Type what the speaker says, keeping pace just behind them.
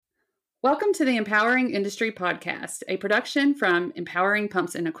Welcome to the Empowering Industry Podcast, a production from Empowering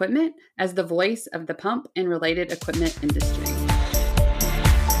Pumps and Equipment as the voice of the pump and related equipment industry.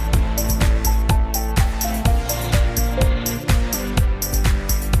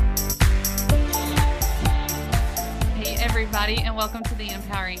 Hey, everybody, and welcome to the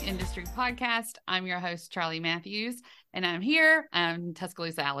Empowering Industry Podcast. I'm your host, Charlie Matthews, and I'm here. I'm in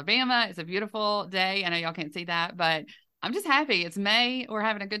Tuscaloosa, Alabama. It's a beautiful day. I know y'all can't see that, but I'm just happy. It's May. We're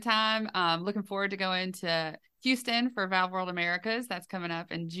having a good time. Looking forward to going to Houston for Valve World Americas. That's coming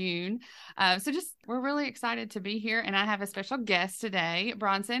up in June. We're really excited to be here. And I have a special guest today.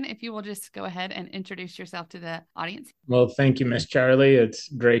 Bronson, if you will just go ahead and introduce yourself to the audience. Well, thank you, Miss Charlie. It's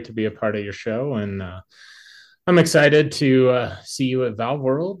great to be a part of your show. And I'm excited to see you at Valve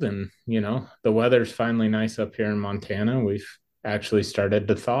World. And, the weather's finally nice up here in Montana. We've actually started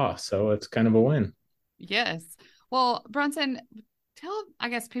to thaw. So it's kind of a win. Yes. Well, Bronson, tell,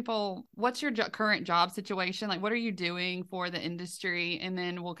 people, what's your current job situation? Like, what are you doing for the industry? And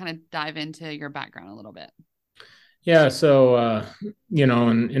then we'll kind of dive into your background a little bit. Yeah. So,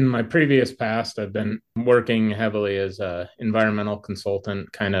 in my previous past, I've been working heavily as an environmental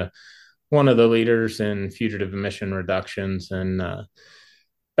consultant, kind of one of the leaders in fugitive emission reductions. And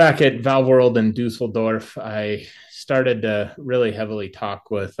back at Valve World in Dusseldorf, I started to really heavily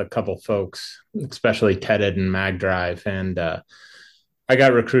talk with a couple folks, especially Tedded and MagDrive. And I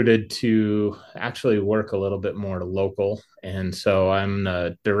got recruited to actually work a little bit more local. And so I'm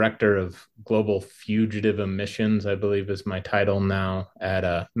the director of global fugitive emissions, I believe is my title now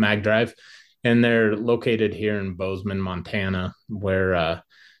at MagDrive. And they're located here in Bozeman, Montana, where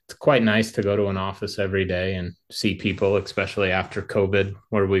it's quite nice to go to an office every day and see people, especially after COVID,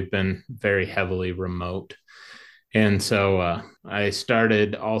 where we've been very heavily remote. And so I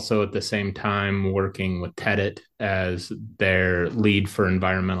started also at the same time working with Tedded as their lead for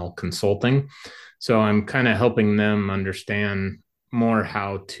environmental consulting. So I'm kind of helping them understand more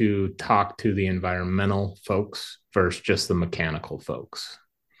how to talk to the environmental folks versus just the mechanical folks.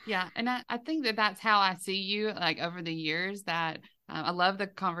 Yeah. And I think that that's how I see you, like, over the years, that I love the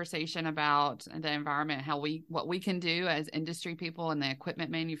conversation about the environment, what we can do as industry people and the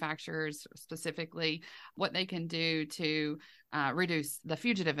equipment manufacturers specifically, what they can do to reduce the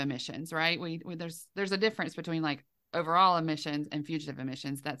fugitive emissions, right? There's a difference between like overall emissions and fugitive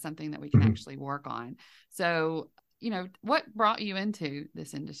emissions. That's something that we can actually work on. So, what brought you into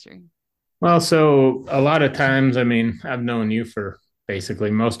this industry? Well, so a lot of times, I've known you for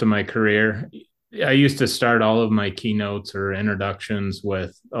basically most of my career. I used to start all of my keynotes or introductions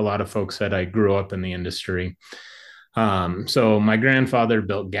with a lot of folks that I grew up in the industry. So my grandfather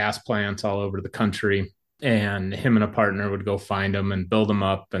built gas plants all over the country, and him and a partner would go find them and build them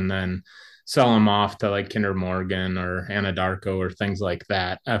up and then sell them off to like Kinder Morgan or Anadarko or things like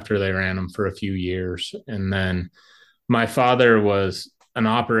that after they ran them for a few years. And then my father was an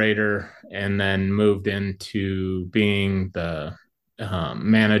operator and then moved into being the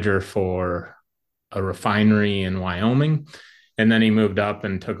manager for a refinery in Wyoming. And then he moved up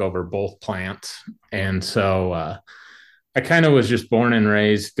and took over both plants. And so I kind of was just born and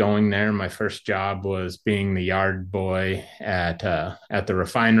raised going there. My first job was being the yard boy at the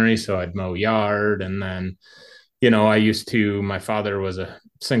refinery. So I'd mow yard. And then, my father was a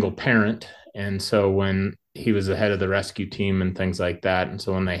single parent. And so when he was the head of the rescue team and things like that. And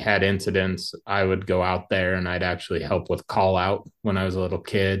so when they had incidents, I would go out there and I'd actually help with call out when I was a little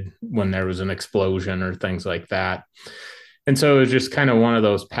kid, when there was an explosion or things like that. And so it was just kind of one of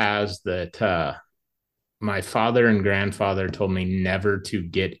those paths that my father and grandfather told me never to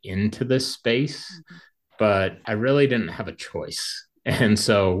get into this space, but I really didn't have a choice. And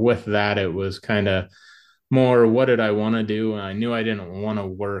so with that, it was kind of more, what did I want to do? And I knew I didn't want to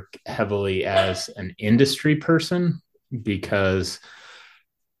work heavily as an industry person because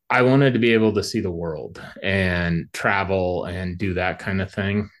I wanted to be able to see the world and travel and do that kind of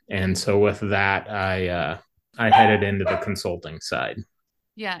thing. And so with that, I headed into the consulting side.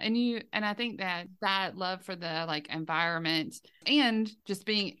 Yeah. And I think that love for the like environment and just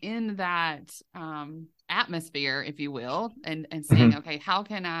being in that atmosphere, if you will, and seeing, okay, how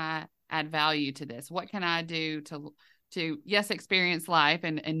can I add value to this? What can I do to yes, experience life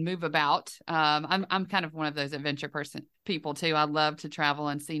and move about? I'm kind of one of those adventure people too. I love to travel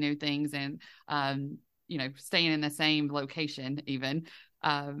and see new things and, staying in the same location, even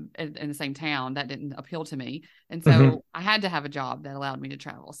in the same town, that didn't appeal to me. And so I had to have a job that allowed me to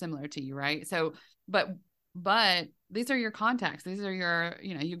travel, similar to you. Right. So, but these are your contacts. These are your,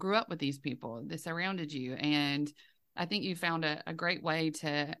 you grew up with these people that surrounded you. And I think you found a great way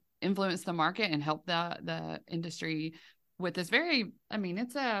to influence the market and help the industry with this very, I mean,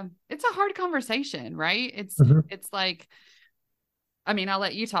 it's a hard conversation, right? Mhm. It's like, I mean, I'll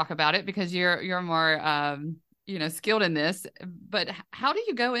let you talk about it because you're more skilled in this, but how do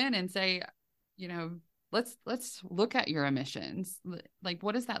you go in and say, you know, let's look at your emissions. Like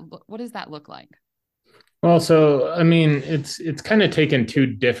what does that look like? Well, so I mean, it's kind of taken two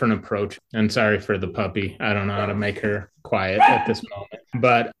different approaches. And sorry for the puppy. I don't know how to make her quiet at this moment.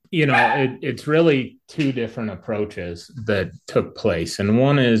 But it's really two different approaches that took place. And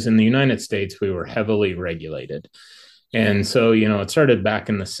one is in the United States, we were heavily regulated. And so, it started back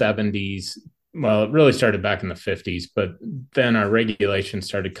in the 70s. Well, it really started back in the 50s, but then our regulations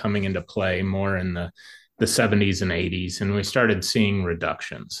started coming into play more in the 70s and 80s, and we started seeing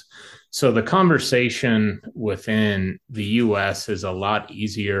reductions. So the conversation within the US is a lot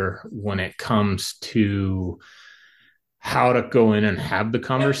easier when it comes to how to go in and have the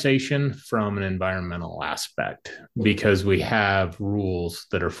conversation from an environmental aspect because we have rules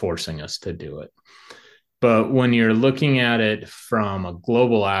that are forcing us to do it. But when you're looking at it from a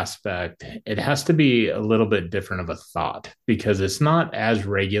global aspect, it has to be a little bit different of a thought because it's not as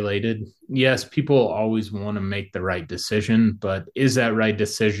regulated. Yes, people always want to make the right decision, but is that right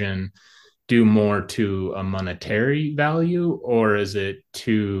decision due more to a monetary value or is it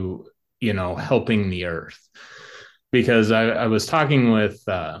to, helping the earth? Because I was talking with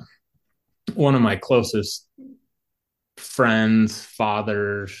one of my closest friends,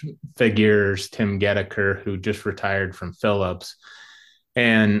 fathers, figures, Tim Gedeker, who just retired from Phillips.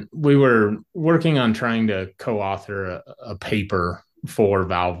 And we were working on trying to co-author a paper for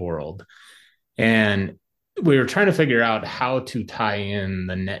Valve World. And we were trying to figure out how to tie in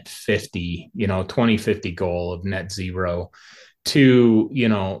the net 50, 2050 goal of net zero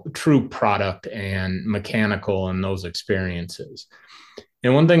to, true product and mechanical and those experiences.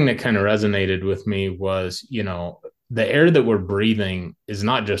 And one thing that kind of resonated with me was, the air that we're breathing is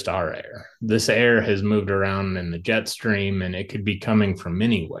not just our air. This air has moved around in the jet stream and it could be coming from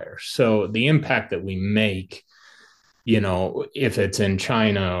anywhere. So the impact that we make, if it's in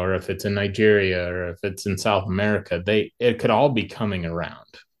China or if it's in Nigeria or if it's in South America, it could all be coming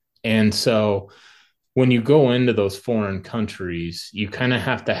around. And so when you go into those foreign countries, you kind of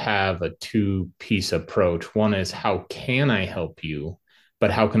have to have a two-piece approach. One is how can I help you,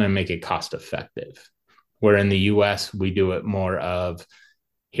 but how can I make it cost effective? Where in the US, we do it more of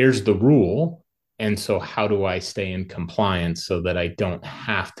here's the rule. And so, how do I stay in compliance so that I don't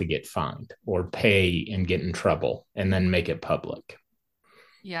have to get fined or pay and get in trouble and then make it public?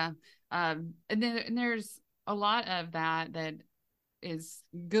 Yeah. And there's a lot of that is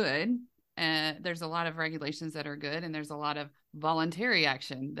good. There's a lot of regulations that are good, and there's a lot of voluntary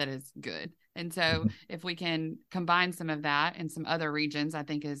action that is good. And so, if we can combine some of that in some other regions, I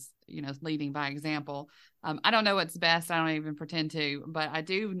think is leading by example. I don't know what's best. I don't even pretend to, but I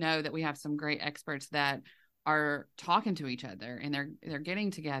do know that we have some great experts that are talking to each other and they're getting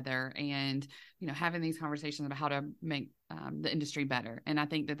together and having these conversations about how to make the industry better. And I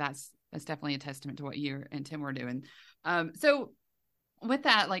think that's definitely a testament to what you and Tim were doing. So with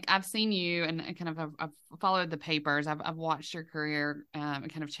that, like I've seen you and kind of I've followed the papers. I've watched your career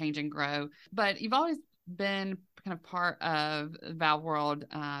and kind of change and grow, but you've always been kind of part of Valve World.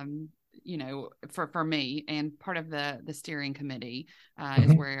 For me and part of the steering committee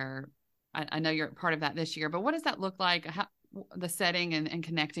is where I know you're part of that this year. But what does that look like? How, the setting and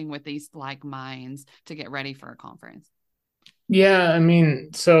connecting with these like minds to get ready for a conference? Yeah, I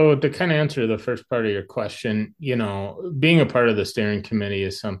mean, so to kind of answer the first part of your question, being a part of the steering committee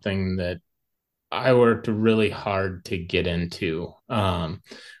is something that I worked really hard to get into.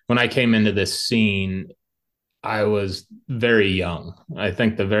 When I came into this scene, I was very young. I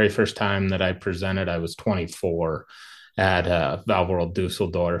think the very first time that I presented, I was 24 at Valve World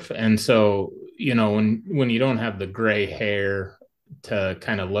Dusseldorf. And so, when you don't have the gray hair to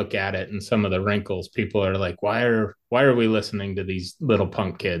kind of look at it and some of the wrinkles, people are like, why are we listening to these little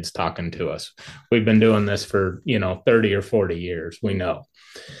punk kids talking to us? We've been doing this for, 30 or 40 years. We know.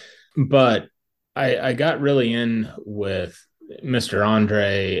 But I got really in with Mr.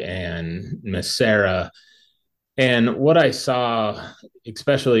 Andre and Miss Sarah. And what I saw,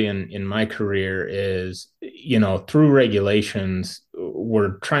 especially in my career, is, through regulations,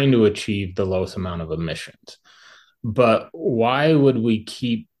 we're trying to achieve the lowest amount of emissions. But why would we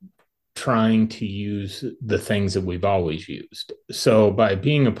keep trying to use the things that we've always used? So by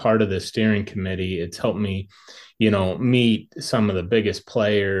being a part of the steering committee, it's helped me, meet some of the biggest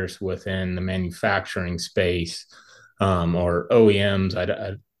players within the manufacturing space or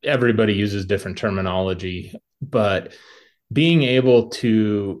OEMs. Everybody uses different terminology, but being able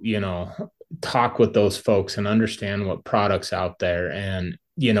to, talk with those folks and understand what products out there. And,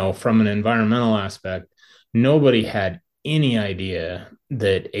 from an environmental aspect, nobody had any idea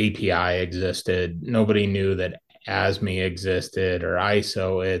that API existed. Nobody knew that ASME existed or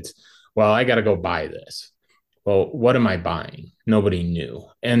ISO. It's, well, I got to go buy this. Well, what am I buying? Nobody knew.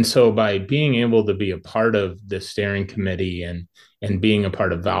 And so by being able to be a part of the steering committee and being a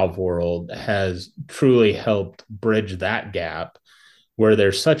part of Valve World has truly helped bridge that gap where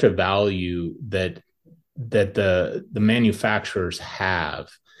there's such a value that the manufacturers have,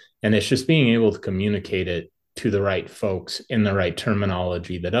 and it's just being able to communicate it to the right folks in the right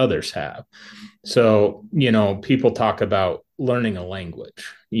terminology that others have. So, people talk about learning a language.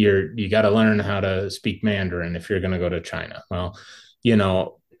 You got to learn how to speak Mandarin if you're going to go to China. Well, you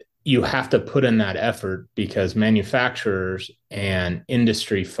know, you have to put in that effort because manufacturers and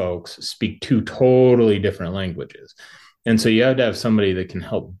industry folks speak two totally different languages. And so you have to have somebody that can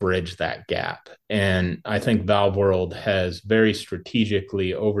help bridge that gap. And I think Valve World has very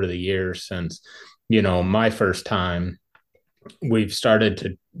strategically over the years since, my first time, we've started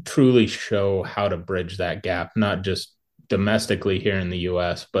to truly show how to bridge that gap, not just domestically here in the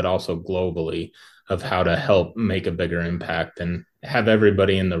US, but also globally of how to help make a bigger impact and have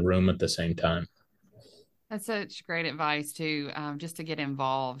everybody in the room at the same time. That's such great advice too, just to get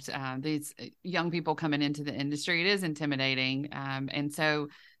involved. These young people coming into the industry, it is intimidating. And so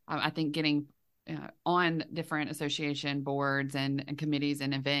I think getting on different association boards and committees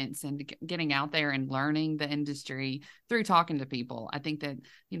and events and getting out there and learning the industry through talking to people. I think that,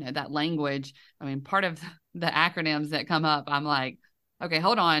 that language, I mean, part of the acronyms that come up, I'm like, okay,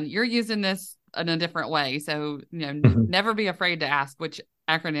 hold on, you're using this in a different way. So, never be afraid to ask which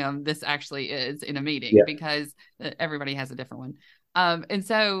acronym this actually is in a meeting, Yeah. because everybody has a different one. And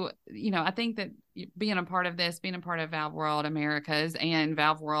so, I think that being a part of this, being a part of Valve World Americas and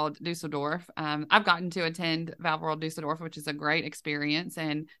Valve World Dusseldorf, I've gotten to attend Valve World Dusseldorf, which is a great experience,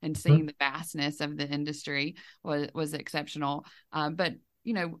 and seeing the vastness of the industry was exceptional. But,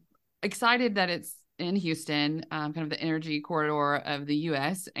 excited that it's in Houston, kind of the energy corridor of the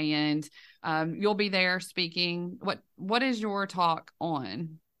U.S., and you'll be there speaking. What is your talk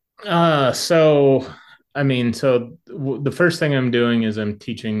on? So the first thing I'm doing is I'm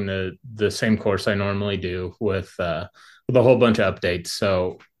teaching the same course I normally do with a whole bunch of updates.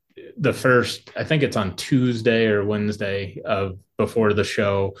 So the first, I think it's on Tuesday or Wednesday of before the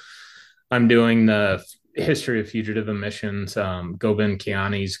show, I'm doing the history of fugitive emissions. Gobin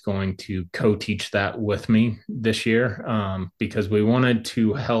Kiani is going to co-teach that with me this year, because we wanted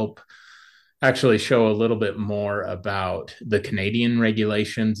to help actually show a little bit more about the Canadian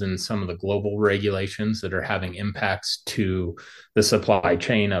regulations and some of the global regulations that are having impacts to the supply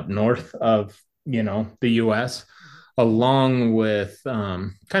chain up north of, the US, along with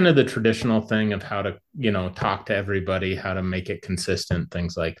kind of the traditional thing of how to, talk to everybody, how to make it consistent,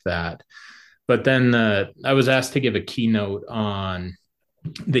 things like that. But then I was asked to give a keynote on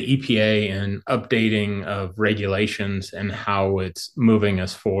the EPA and updating of regulations and how it's moving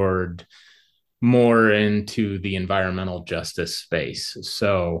us forward more into the environmental justice space.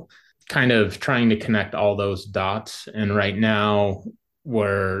 So, kind of trying to connect all those dots. And right now,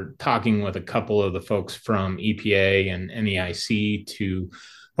 we're talking with a couple of the folks from EPA and NEIC to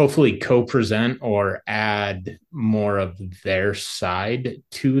hopefully co-present or add more of their side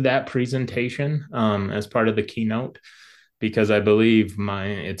to that presentation as part of the keynote, because I believe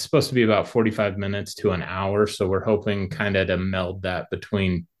it's supposed to be about 45 minutes to an hour. So we're hoping kind of to meld that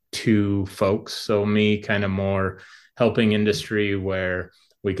between two folks. So me kind of more helping industry, where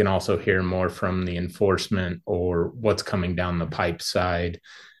we can also hear more from the enforcement or what's coming down the pipe side,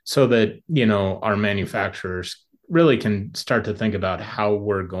 so that, our manufacturers really can start to think about how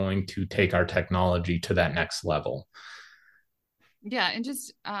we're going to take our technology to that next level. Yeah, and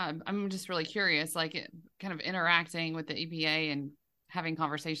just I'm just really curious, like kind of interacting with the EPA and having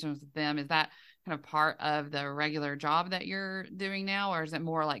conversations with them. Is that kind of part of the regular job that you're doing now, or is it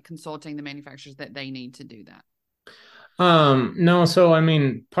more like consulting the manufacturers that they need to do that? No, so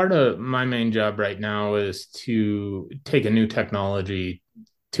part of my main job right now is to take a new technology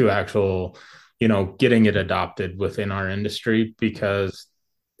to actual, getting it adopted within our industry, because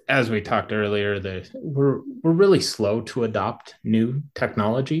as we talked earlier, we're really slow to adopt new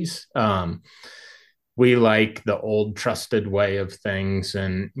technologies. We like the old trusted way of things,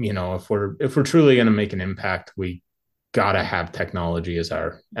 and if we're truly going to make an impact, we got to have technology as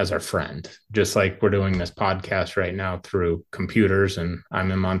our friend. Just like we're doing this podcast right now through computers, and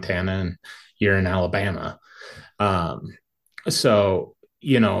I'm in Montana and you're in Alabama. So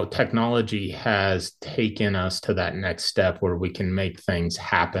technology has taken us to that next step where we can make things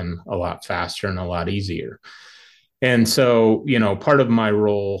happen a lot faster and a lot easier. And so, part of my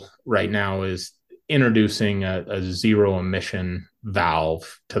role right now is introducing a zero emission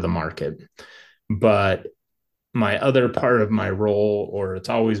valve to the market. But my other part of my role, or it's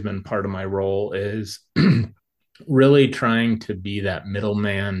always been part of my role, is really trying to be that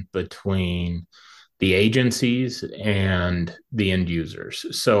middleman between the agencies and the end users.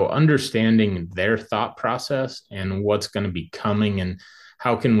 So understanding their thought process and what's going to be coming and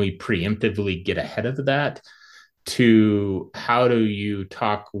how can we preemptively get ahead of that, to how do you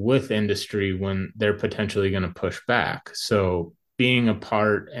talk with industry when they're potentially going to push back. So being a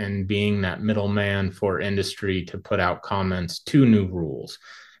part and being that middleman for industry to put out comments to new rules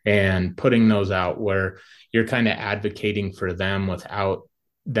and putting those out where you're kind of advocating for them without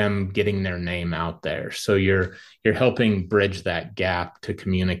them getting their name out there. So you're helping bridge that gap to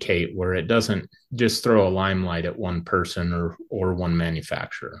communicate where it doesn't just throw a limelight at one person or one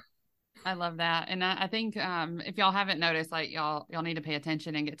manufacturer. I love that. And I think if y'all haven't noticed, like y'all need to pay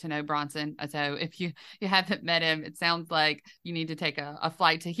attention and get to know Bronson. So if you haven't met him, it sounds like you need to take a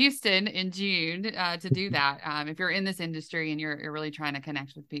flight to Houston in June to do that. If you're in this industry and you're really trying to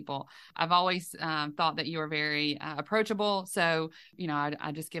connect with people, I've always thought that you are very approachable. So,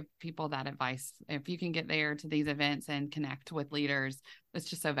 I just give people that advice. If you can get there to these events and connect with leaders, it's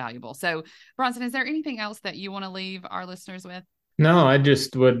just so valuable. So Bronson, is there anything else that you want to leave our listeners with? No, I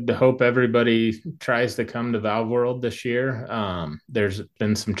just would hope everybody tries to come to Valve World this year. There's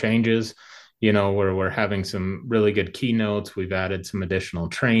been some changes, where we're having some really good keynotes. We've added some additional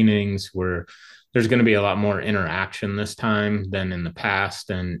trainings where there's going to be a lot more interaction this time than in the past.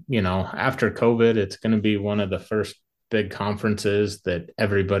 And, after COVID, it's going to be one of the first big conferences that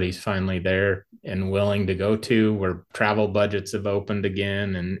everybody's finally there and willing to go to, where travel budgets have opened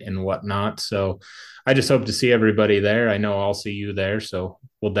again and whatnot. So I just hope to see everybody there. I know I'll see you there, so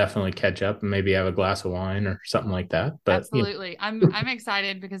we'll definitely catch up and maybe have a glass of wine or something like that. But absolutely, I'm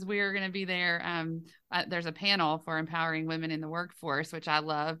excited because we are going to be there. There's a panel for empowering women in the workforce, which I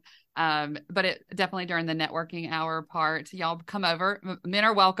love. But it definitely during the networking hour part, y'all come over. Men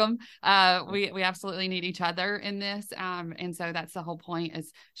are welcome. We absolutely need each other in this, and so that's the whole point,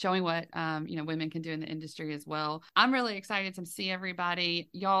 is showing what women can do in the industry as well. I'm really excited to see everybody,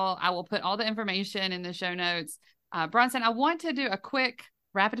 y'all. I will put all the information in the show notes. Bronson, I want to do a quick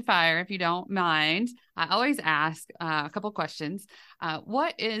rapid fire, if you don't mind. I always ask a couple questions.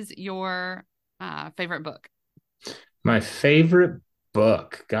 What is your favorite book? my favorite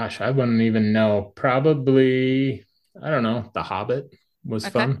book, gosh, I wouldn't even know. Probably, I don't know, The Hobbit was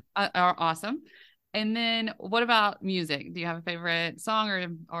Okay, fun. awesome. And then what about music? Do you have a favorite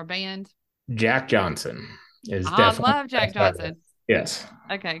song or band? Jack Johnson is I definitely love the Jack best artist. Johnson. Yes.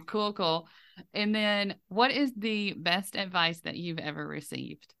 Okay, cool. And then what is the best advice that you've ever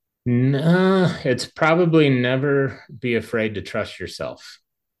received? No, it's probably never be afraid to trust yourself.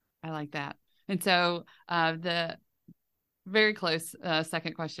 I like that. And so the very close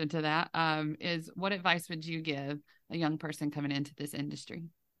second question to that is, what advice would you give a young person coming into this industry?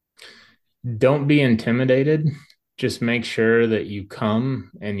 Don't be intimidated. Just make sure that you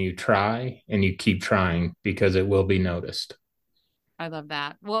come and you try and you keep trying because it will be noticed. I love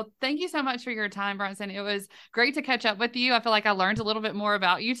that. Well, thank you so much for your time, Bronson. It was great to catch up with you. I feel like I learned a little bit more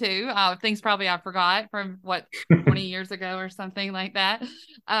about you too. Things probably I forgot from 20 years ago or something like that.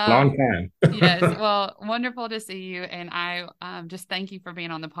 Long Um, time. yes. Well, wonderful to see you. And I just thank you for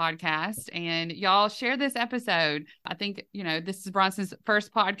being on the podcast. And y'all share this episode. I think, this is Bronson's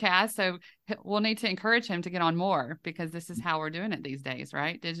first podcast. So we'll need to encourage him to get on more, because this is how we're doing it these days,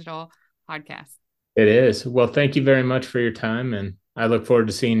 right? Digital podcasts. It is. Well, thank you very much for your time, and I look forward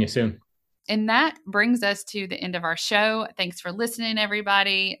to seeing you soon. And that brings us to the end of our show. Thanks for listening,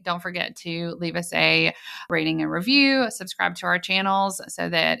 everybody. Don't forget to leave us a rating and review, subscribe to our channels so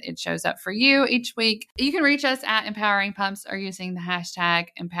that it shows up for you each week. You can reach us at Empowering Pumps or using the hashtag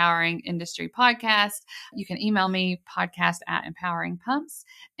Empowering Industry Podcast. You can email me, podcast at Empowering Pumps,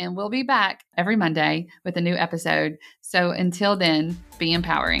 and we'll be back every Monday with a new episode. So until then, be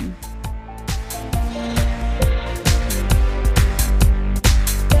empowering.